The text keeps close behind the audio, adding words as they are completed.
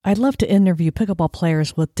I'd love to interview pickleball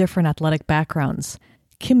players with different athletic backgrounds.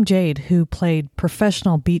 Kim Jagd, who played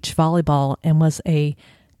professional beach volleyball and was a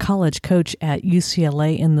college coach at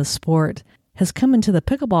UCLA in the sport, has come into the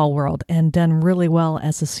pickleball world and done really well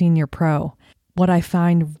as a senior pro. What I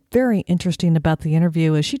find very interesting about the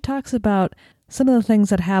interview is she talks about some of the things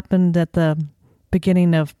that happened at the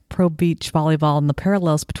beginning of pro beach volleyball and the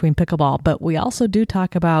parallels between pickleball, but we also do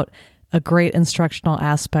talk about a great instructional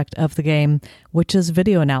aspect of the game, which is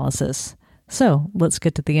video analysis. So let's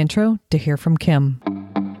get to the intro to hear from Kim.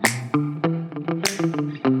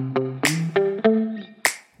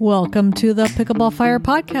 Welcome to the Pickleball Fire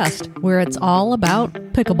podcast, where it's all about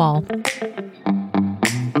pickleball.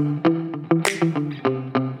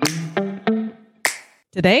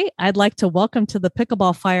 Today, I'd like to welcome to the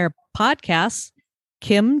Pickleball Fire podcast,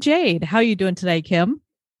 Kim Jagd. How are you doing today, Kim?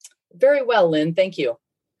 Very well, Lynn. Thank you.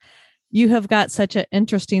 You have got such an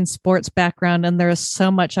interesting sports background, and there is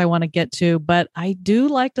so much I want to get to, but I do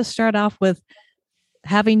like to start off with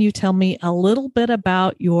having you tell me a little bit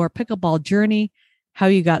about your pickleball journey, how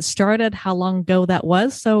you got started, how long ago that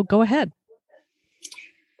was. So go ahead.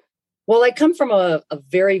 Well, I come from a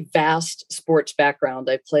very vast sports background.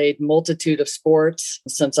 I played multitude of sports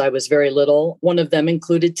since I was very little. One of them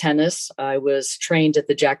included tennis. I was trained at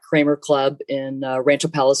the Jack Kramer Club in Rancho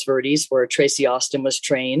Palos Verdes, where Tracy Austin was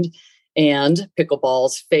trained, and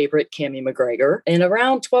pickleball's favorite, Cammie McGregor. And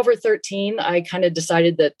around 12 or 13, I kind of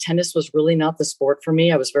decided that tennis was really not the sport for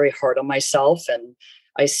me. I was very hard on myself, and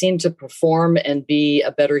I seemed to perform and be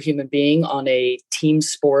a better human being on a team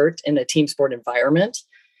sport in a team sport environment.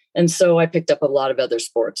 And so I picked up a lot of other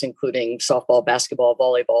sports, including softball, basketball,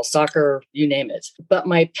 volleyball, soccer, you name it. But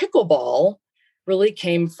my pickleball really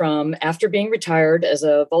came from after being retired as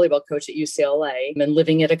a volleyball coach at UCLA and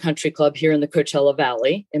living at a country club here in the Coachella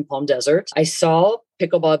Valley in Palm Desert. I saw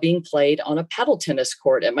pickleball being played on a paddle tennis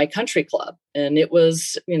court at my country club. And it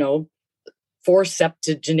was, four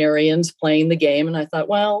septuagenarians playing the game. And I thought,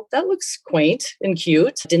 well, that looks quaint and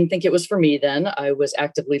cute. Didn't think it was for me then. I was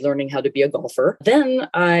actively learning how to be a golfer. Then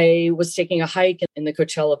I was taking a hike in the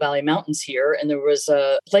Coachella Valley Mountains here, and there was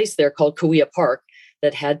a place there called Cahuilla Park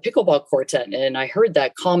that had pickleball courts in it. And I heard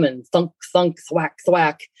that common thunk, thunk, thwack,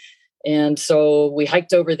 thwack. And so we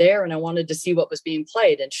hiked over there, and I wanted to see what was being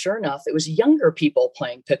played. And sure enough, it was younger people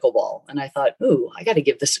playing pickleball. And I thought, ooh, I got to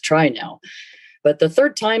give this a try now. But the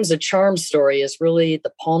third time's a charm story is really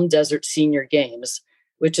the Palm Desert Senior Games,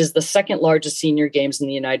 which is the second largest senior games in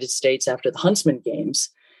the United States after the Huntsman Games.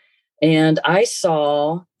 And I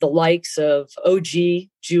saw the likes of OG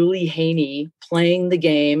Julie Haney playing the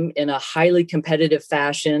game in a highly competitive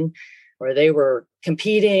fashion where they were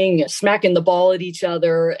competing, smacking the ball at each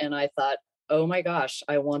other. And I thought, oh my gosh,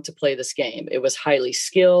 I want to play this game. It was highly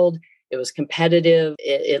skilled. It was competitive.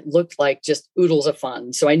 It looked like just oodles of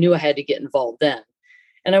fun. So I knew I had to get involved then.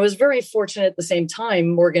 And I was very fortunate at the same time.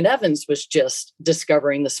 Morgan Evans was just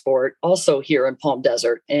discovering the sport also here in Palm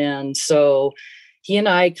Desert. And so he and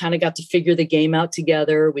I kind of got to figure the game out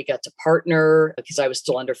together. We got to partner because I was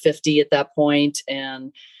still under 50 at that point.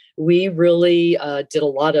 And we really did a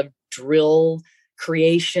lot of drill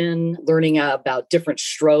creation, learning about different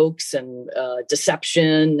strokes and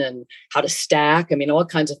deception and how to stack. I mean, all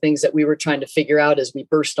kinds of things that we were trying to figure out as we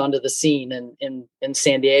burst onto the scene in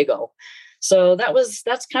San Diego. So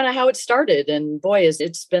that's kind of how it started. And boy,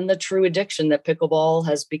 it's been the true addiction that pickleball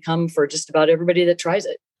has become for just about everybody that tries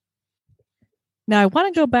it. Now, I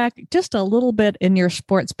want to go back just a little bit in your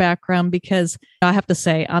sports background, because I have to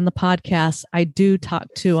say on the podcast, I do talk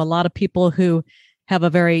to a lot of people who have a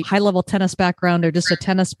very high level tennis background or just a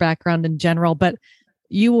tennis background in general. But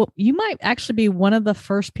you might actually be one of the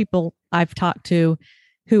first people I've talked to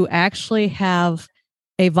who actually have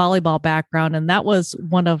a volleyball background. And that was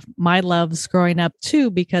one of my loves growing up too,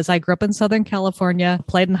 because I grew up in Southern California,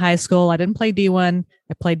 played in high school. I didn't play D1.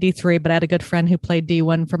 I played D3, but I had a good friend who played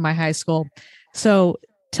D1 from my high school. So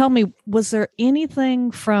tell me, was there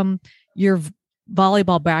anything from your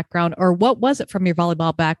volleyball background, or what was it from your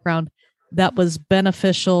volleyball background that was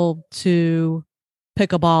beneficial to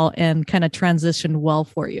pickleball and kind of transitioned well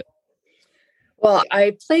for you? Well,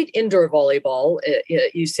 I played indoor volleyball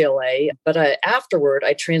at UCLA, but afterward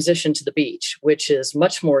I transitioned to the beach, which is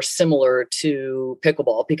much more similar to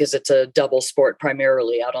pickleball because it's a double sport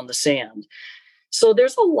primarily out on the sand. So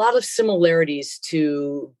there's a lot of similarities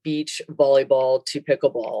to beach volleyball to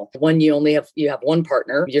pickleball. One, you have one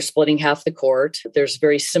partner, you're splitting half the court. There's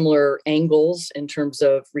very similar angles in terms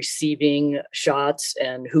of receiving shots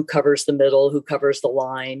and who covers the middle, who covers the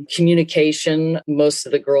line. Communication, most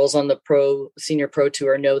of the girls on the senior pro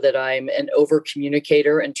tour know that I'm an over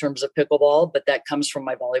communicator in terms of pickleball, but that comes from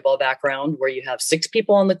my volleyball background where you have 6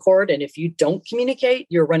 people on the court. And if you don't communicate,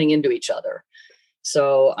 you're running into each other.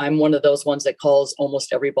 So I'm one of those ones that calls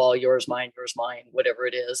almost every ball yours, mine, whatever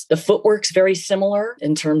it is. The footwork's very similar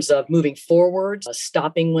in terms of moving forward,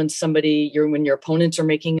 stopping when when your opponents are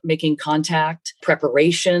making contact,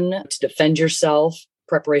 preparation to defend yourself,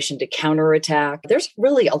 preparation to counterattack. There's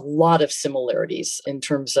really a lot of similarities in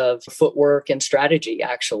terms of footwork and strategy,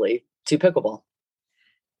 actually, to pickleball.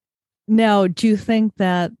 Now, do you think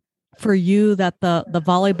that for you that the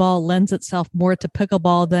volleyball lends itself more to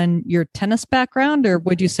pickleball than your tennis background, or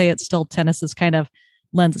would you say it's still tennis is kind of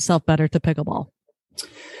lends itself better to pickleball?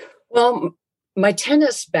 Well, my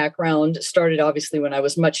tennis background started obviously when I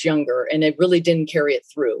was much younger, and it really didn't carry it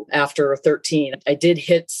through after 13. I did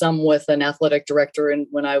hit some with an athletic director and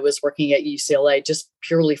when I was working at UCLA, just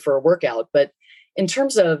purely for a workout. But in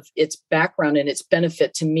terms of its background and its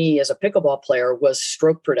benefit to me as a pickleball player was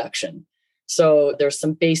stroke production. So there's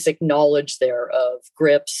some basic knowledge there of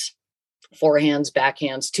grips, forehands,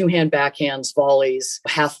 backhands, 2-hand backhands, volleys,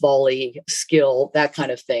 half volley skill, that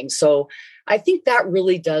kind of thing. So I think that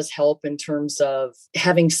really does help in terms of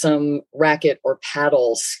having some racket or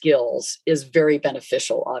paddle skills is very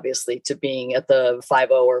beneficial, obviously, to being at the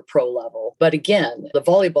 5-0 or pro level. But again, the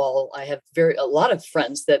volleyball, I have a lot of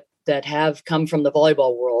friends that have come from the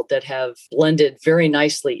volleyball world that have blended very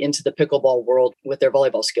nicely into the pickleball world with their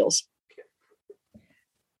volleyball skills.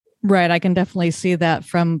 Right. I can definitely see that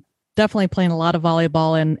from definitely playing a lot of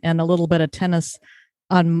volleyball and a little bit of tennis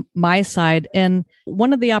on my side. And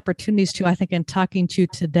one of the opportunities too, I think, in talking to you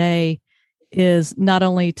today is not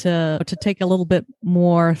only to take a little bit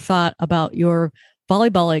more thought about your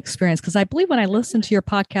volleyball experience, because I believe when I listened to your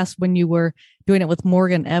podcast when you were doing it with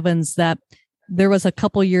Morgan Evans, that there was a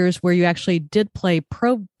couple years where you actually did play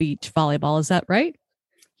pro beach volleyball. Is that right?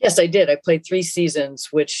 Yes, I did. I played 3 seasons,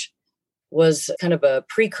 which was kind of a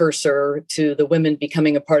precursor to the women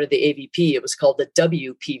becoming a part of the AVP. It was called the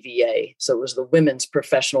WPVA. So it was the Women's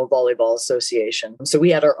Professional Volleyball Association. So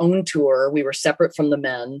we had our own tour. We were separate from the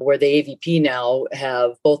men, where the AVP now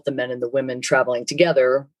have both the men and the women traveling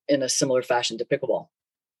together in a similar fashion to pickleball.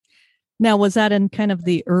 Now, was that in kind of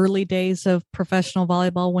the early days of professional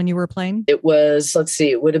volleyball when you were playing? It was,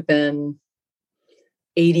 it would have been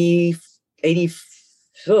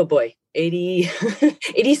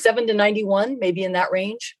 87 to 91, maybe in that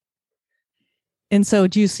range. And so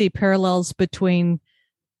do you see parallels between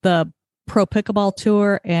the pro pickleball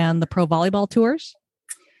tour and the pro volleyball tours?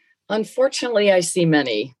 Unfortunately, I see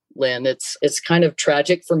many, Lynn. It's kind of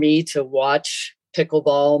tragic for me to watch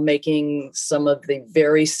pickleball making some of the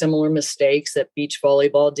very similar mistakes that beach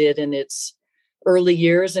volleyball did in its early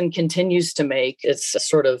years and continues to make. It's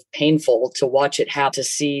sort of painful to watch it happen, to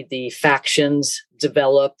see the factions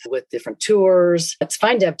develop with different tours. It's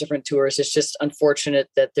fine to have different tours. It's just unfortunate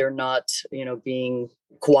that they're not, being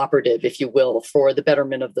cooperative, if you will, for the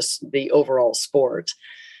betterment of the overall sport.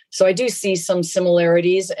 So I do see some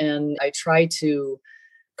similarities, and I try to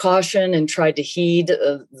caution and try to heed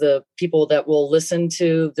the people that will listen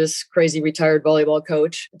to this crazy retired volleyball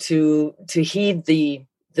coach to heed the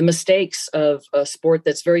mistakes of a sport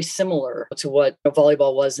that's very similar to what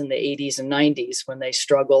volleyball was in the 80s and 90s when they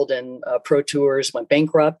struggled and pro tours went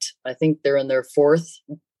bankrupt. I think they're in their 4th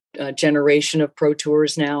generation of pro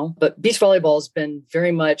tours now. But beach volleyball has been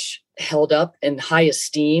very much held up in high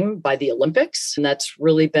esteem by the Olympics. And that's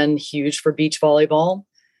really been huge for beach volleyball,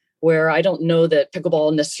 where I don't know that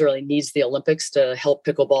pickleball necessarily needs the Olympics to help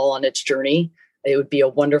pickleball on its journey. It would be a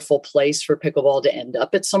wonderful place for pickleball to end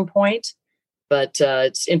up at some point. But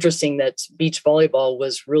it's interesting that beach volleyball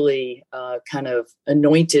was really kind of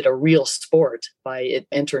anointed a real sport by it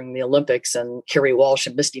entering the Olympics and Kerry Walsh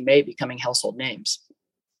and Misty May becoming household names.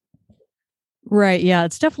 Right. Yeah,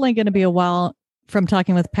 it's definitely going to be a while from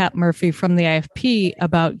talking with Pat Murphy from the IFP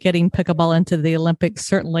about getting pickleball into the Olympics,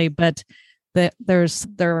 certainly. But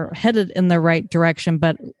they're headed in the right direction.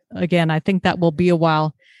 But again, I think that will be a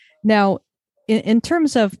while. Now, in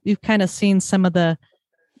terms of, you've kind of seen some of the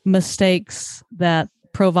mistakes that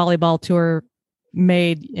pro volleyball tour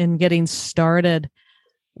made in getting started.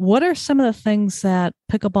 What are some of the things that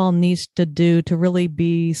pickleball needs to do to really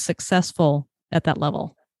be successful at that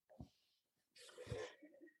level?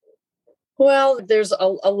 Well, there's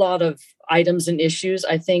a lot of items and issues.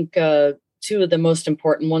 I think two of the most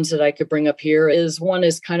important ones that I could bring up here is one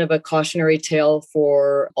is kind of a cautionary tale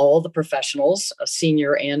for all the professionals,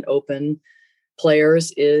 senior and open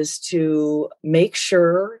players, is to make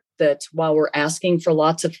sure that while we're asking for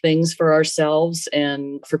lots of things for ourselves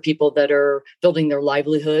and for people that are building their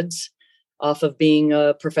livelihoods off of being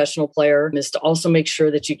a professional player, is to also make sure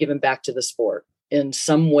that you give them back to the sport in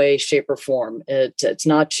some way, shape, or form. It's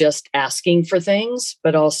not just asking for things,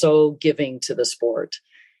 but also giving to the sport.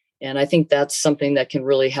 And I think that's something that can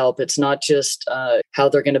really help. It's not just how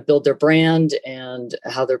they're going to build their brand and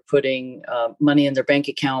how they're putting money in their bank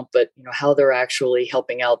account, but how they're actually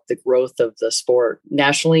helping out the growth of the sport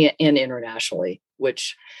nationally and internationally,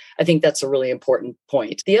 which I think that's a really important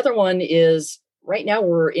point. The other one is right now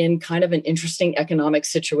we're in kind of an interesting economic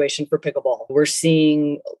situation for pickleball. We're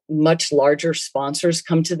seeing much larger sponsors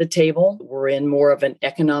come to the table. We're in more of an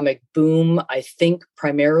economic boom, I think,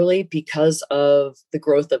 primarily because of the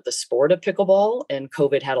growth of the sport of pickleball. And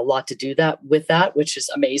COVID had a lot to do with that, which is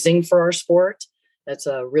amazing for our sport. That's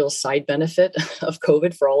a real side benefit of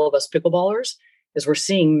COVID for all of us pickleballers, is we're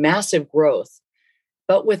seeing massive growth.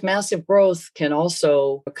 But with massive growth can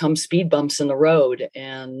also come speed bumps in the road.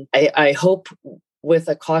 And I hope with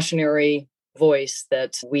a cautionary voice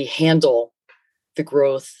that we handle the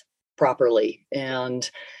growth properly. And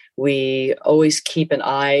we always keep an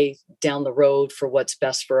eye down the road for what's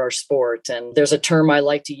best for our sport. And there's a term I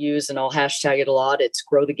like to use, and I'll hashtag it a lot. It's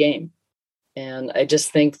grow the game. And I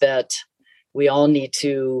just think that we all need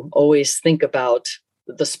to always think about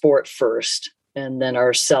the sport first, and then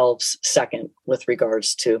ourselves second with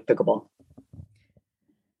regards to pickleball.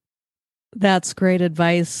 That's great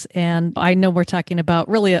advice. And I know we're talking about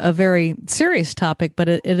really a very serious topic, but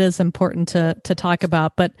it is important to talk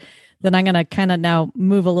about. But then I'm going to kind of now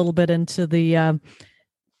move a little bit into the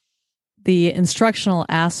instructional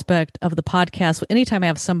aspect of the podcast. Anytime I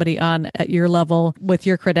have somebody on at your level with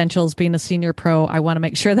your credentials, being a senior pro, I want to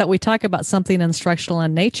make sure that we talk about something instructional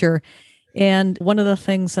in nature. And one of the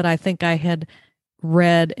things that I think I had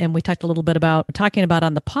read and we talked a little bit about talking about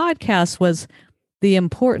on the podcast was the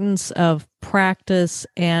importance of practice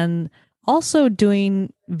and also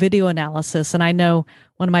doing video analysis. And I know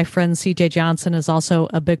one of my friends, CJ Johnson, is also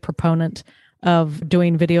a big proponent of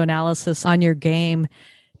doing video analysis on your game.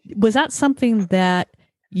 Was that something that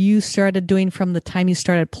you started doing from the time you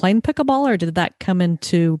started playing pickleball, or did that come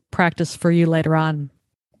into practice for you later on?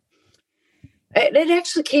 It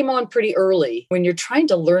actually came on pretty early. When you're trying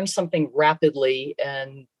to learn something rapidly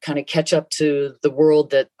and kind of catch up to the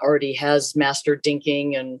world that already has mastered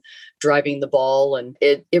dinking and driving the ball, and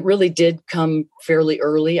it really did come fairly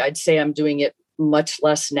early. I'd say I'm doing it much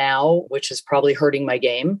less now, which is probably hurting my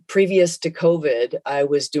game. Previous to COVID, I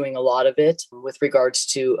was doing a lot of it with regards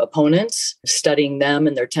to opponents, studying them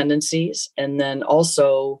and their tendencies. And then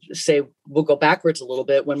also, say, we'll go backwards a little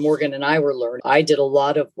bit. When Morgan and I were learning, I did a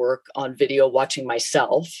lot of work on video watching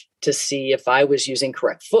myself to see if I was using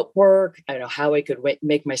correct footwork, how I could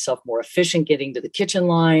make myself more efficient getting to the kitchen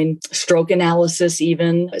line, stroke analysis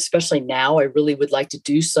even, especially now. I really would like to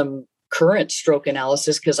do some current stroke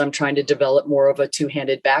analysis because I'm trying to develop more of a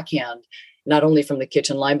two-handed backhand, not only from the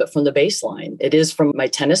kitchen line, but from the baseline. It is from my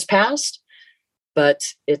tennis past, but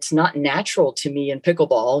it's not natural to me in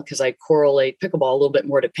pickleball because I correlate pickleball a little bit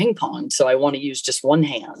more to ping pong. So I want to use just one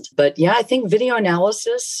hand. But yeah, I think video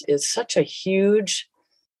analysis is such a huge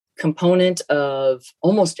component of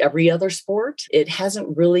almost every other sport. It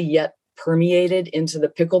hasn't really yet permeated into the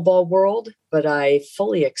pickleball world, but I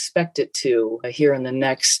fully expect it to here in the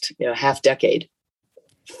next half decade.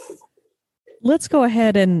 Let's go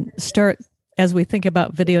ahead and start as we think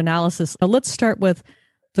about video analysis. Let's start with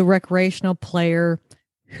the recreational player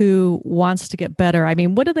who wants to get better. I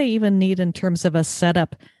mean, what do they even need in terms of a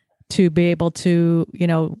setup to be able to,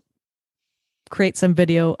 create some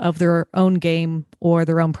video of their own game or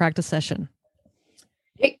their own practice session?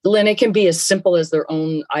 Lynn, it can be as simple as their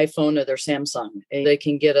own iPhone or their Samsung. They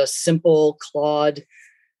can get a simple Claude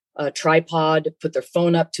tripod, put their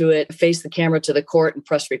phone up to it, face the camera to the court, and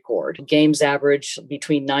press record. Games average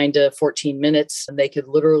between 9 to 14 minutes. And they could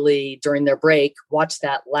literally, during their break, watch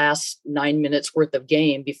that last 9 minutes worth of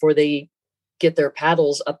game before they get their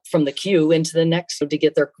paddles up from the queue into the next to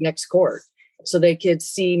get their next court. So they could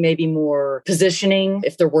see maybe more positioning.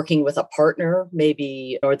 If they're working with a partner,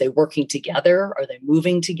 maybe, are they working together? Are they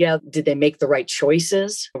moving together? Did they make the right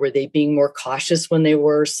choices? Were they being more cautious when they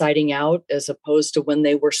were siding out as opposed to when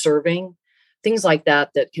they were serving? Things like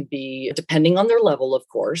that can be, depending on their level, of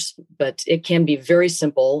course, but it can be very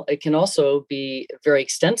simple. It can also be very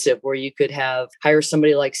extensive where you could hire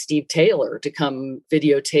somebody like Steve Taylor to come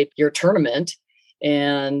videotape your tournament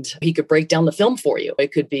and he could break down the film for you.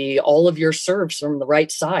 It could be all of your serves from the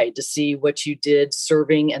right side to see what you did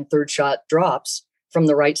serving and third shot drops from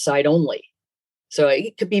the right side only. So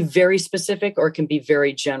it could be very specific or it can be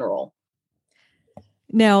very general.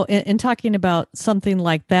 Now, in talking about something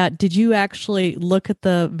like that, did you actually look at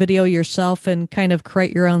the video yourself and kind of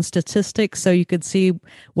create your own statistics so you could see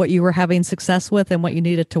what you were having success with and what you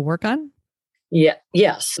needed to work on? Yeah.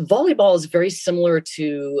 Yes. Volleyball is very similar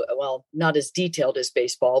to, well, not as detailed as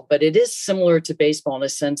baseball, but it is similar to baseball in a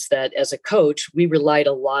sense that as a coach, we relied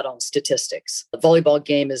a lot on statistics. The volleyball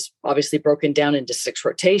game is obviously broken down into 6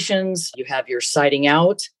 rotations. You have your siding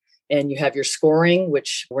out and you have your scoring,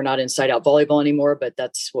 which we're not in side out volleyball anymore, but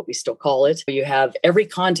that's what we still call it. You have every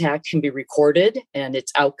contact can be recorded and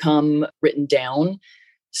its outcome written down.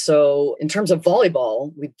 So in terms of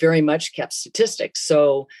volleyball, we very much kept statistics.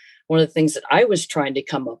 So one of the things that I was trying to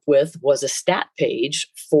come up with was a stat page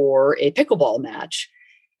for a pickleball match.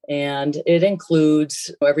 And it includes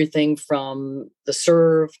everything from the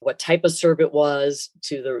serve, what type of serve it was,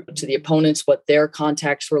 to the opponents, what their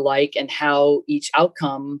contacts were like, and how each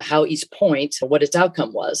point, what its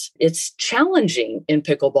outcome was. It's challenging in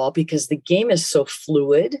pickleball because the game is so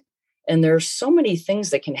fluid and there's so many things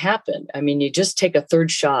that can happen. I mean, you just take a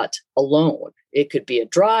third shot alone. It could be a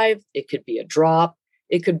drive, it could be a drop.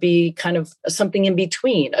 It could be kind of something in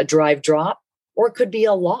between, a drive drop, or it could be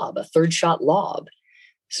a lob, a third shot lob.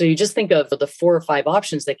 So you just think of the 4 or 5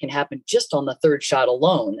 options that can happen just on the third shot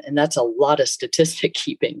alone. And that's a lot of statistic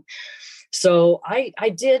keeping. So I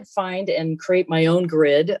did find and create my own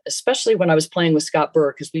grid, especially when I was playing with Scott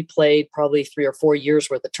Burr, because we played probably 3 or 4 years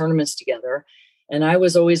worth of tournaments together. And I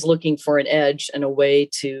was always looking for an edge and a way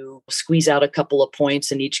to squeeze out a couple of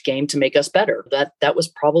points in each game to make us better. That was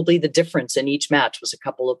probably the difference in each match, was a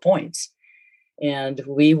couple of points. And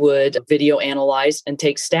we would video analyze and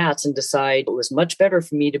take stats and decide it was much better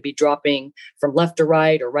for me to be dropping from left to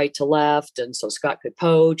right or right to left. And so Scott could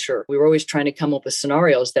poach, or we were always trying to come up with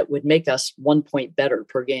scenarios that would make us 1 point better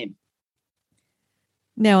per game.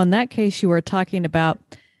 Now, in that case, you were talking about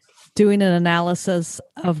doing an analysis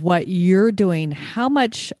of what you're doing. How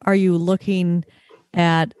much are you looking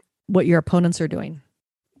at what your opponents are doing?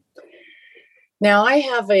 Now,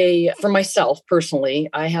 for myself personally,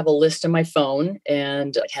 I have a list on my phone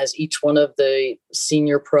and it has each one of the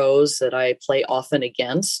senior pros that I play often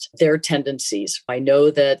against, their tendencies. I know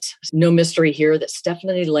that no mystery here that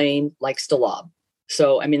Stephanie Lane likes to lob.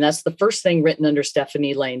 So, I mean, that's the first thing written under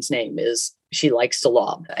Stephanie Lane's name is she likes to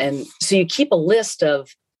lob. And so you keep a list of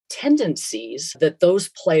tendencies that those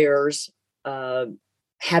players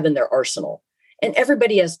have in their arsenal. And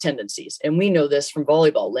everybody has tendencies. And we know this from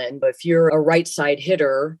volleyball, Lynn. But if you're a right side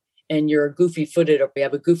hitter and you have a goofy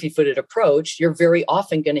footed approach, you're very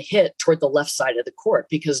often going to hit toward the left side of the court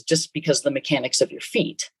because of the mechanics of your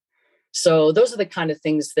feet. So those are the kind of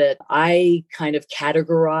things that I kind of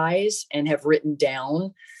categorize and have written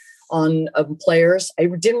down on players. I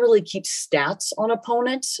didn't really keep stats on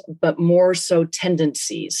opponents, but more so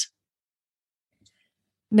tendencies.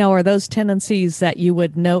 Now, are those tendencies that you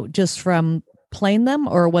would note just from playing them,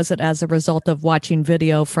 or was it as a result of watching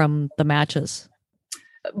video from the matches?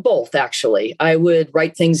 Both, actually. I would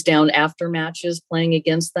write things down after matches playing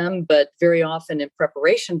against them, but very often in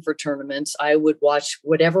preparation for tournaments, I would watch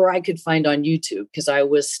whatever I could find on YouTube because I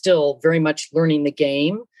was still very much learning the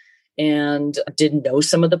game and didn't know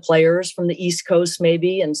some of the players from the East Coast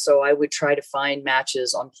maybe. And so I would try to find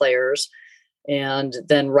matches on players and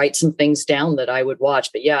then write some things down that I would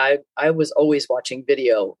watch. But yeah, I was always watching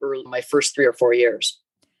video early my first 3 or 4 years.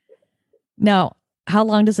 Now, how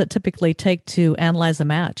long does it typically take to analyze a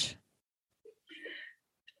match?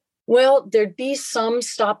 Well, there'd be some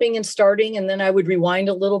stopping and starting, and then I would rewind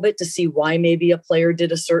a little bit to see why maybe a player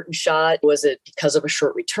did a certain shot. Was it because of a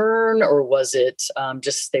short return, or was it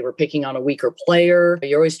just they were picking on a weaker player?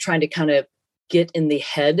 You're always trying to kind of get in the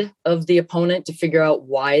head of the opponent to figure out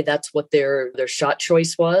why that's what their shot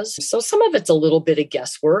choice was. So some of it's a little bit of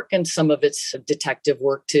guesswork and some of it's detective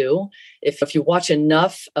work too. If you watch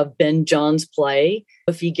enough of Ben John's play,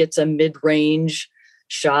 if he gets a mid-range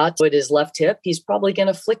shot with his left hip, he's probably going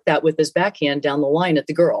to flick that with his backhand down the line at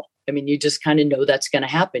the girl. I mean, you just kind of know that's going to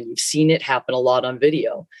happen. You've seen it happen a lot on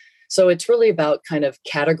video. So it's really about kind of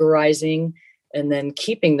categorizing and then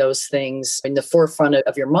keeping those things in the forefront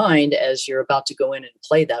of your mind as you're about to go in and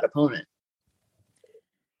play that opponent.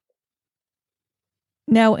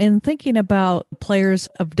 Now, in thinking about players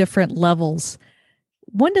of different levels,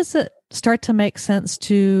 when does it start to make sense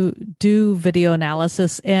to do video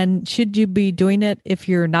analysis? And should you be doing it if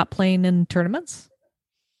you're not playing in tournaments?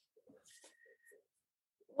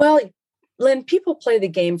 Well, Lynn, people play the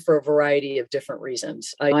game for a variety of different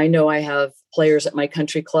reasons. I know I have players at my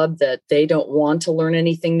country club that they don't want to learn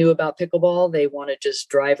anything new about pickleball. They want to just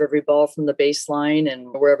drive every ball from the baseline, and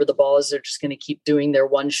wherever the ball is, they're just going to keep doing their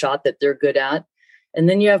one shot that they're good at. And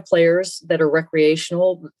then you have players that are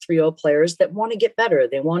recreational, 3-0 players that want to get better.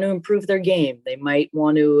 They want to improve their game. They might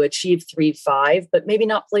want to achieve 3-5, but maybe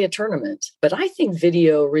not play a tournament. But I think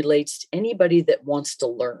video relates to anybody that wants to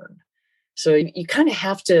learn. So you kind of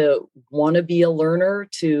have to want to be a learner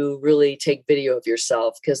to really take video of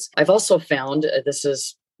yourself. Because I've also found, this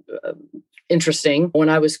is interesting, when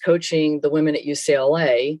I was coaching the women at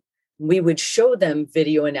UCLA, we would show them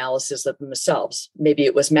video analysis of themselves. Maybe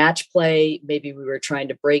it was match play. Maybe we were trying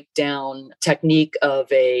to break down technique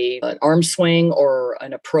of an arm swing or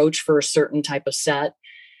an approach for a certain type of set.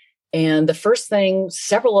 And the first thing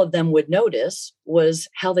several of them would notice was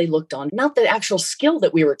how they looked on, not the actual skill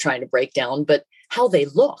that we were trying to break down, but how they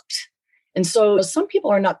looked. And so some people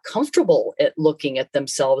are not comfortable at looking at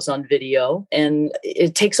themselves on video. And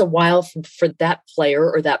it takes a while for that player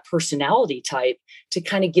or that personality type to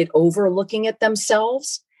kind of get over looking at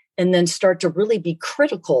themselves and then start to really be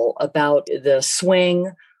critical about the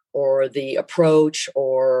swing or the approach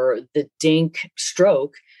or the dink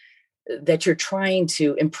stroke that you're trying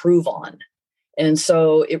to improve on. And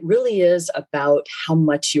so it really is about how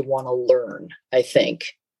much you want to learn, I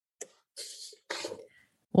think.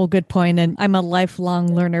 Well, good point. And I'm a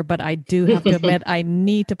lifelong learner, but I do have to admit, I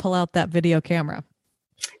need to pull out that video camera.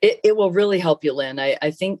 It will really help you, Lynn.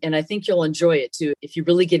 I think you'll enjoy it too. If you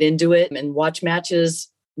really get into it and watch matches,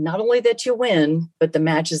 not only that you win, but the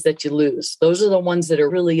matches that you lose. Those are the ones that are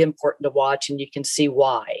really important to watch, and you can see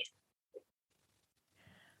why.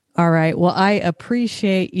 All right. Well, I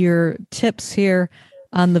appreciate your tips here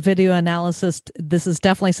on the video analysis. This is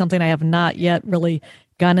definitely something I have not yet really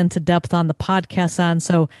gone into depth on the podcast on.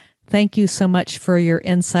 So thank you so much for your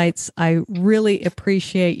insights. I really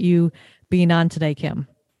appreciate you being on today, Kim.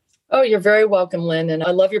 Oh, you're very welcome, Lynn. And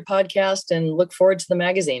I love your podcast and look forward to the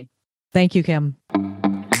magazine. Thank you, Kim.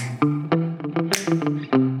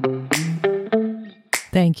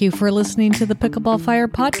 Thank you for listening to the Pickleball Fire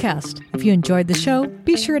podcast. If you enjoyed the show,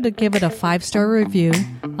 be sure to give it a 5-star review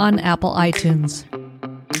on Apple iTunes.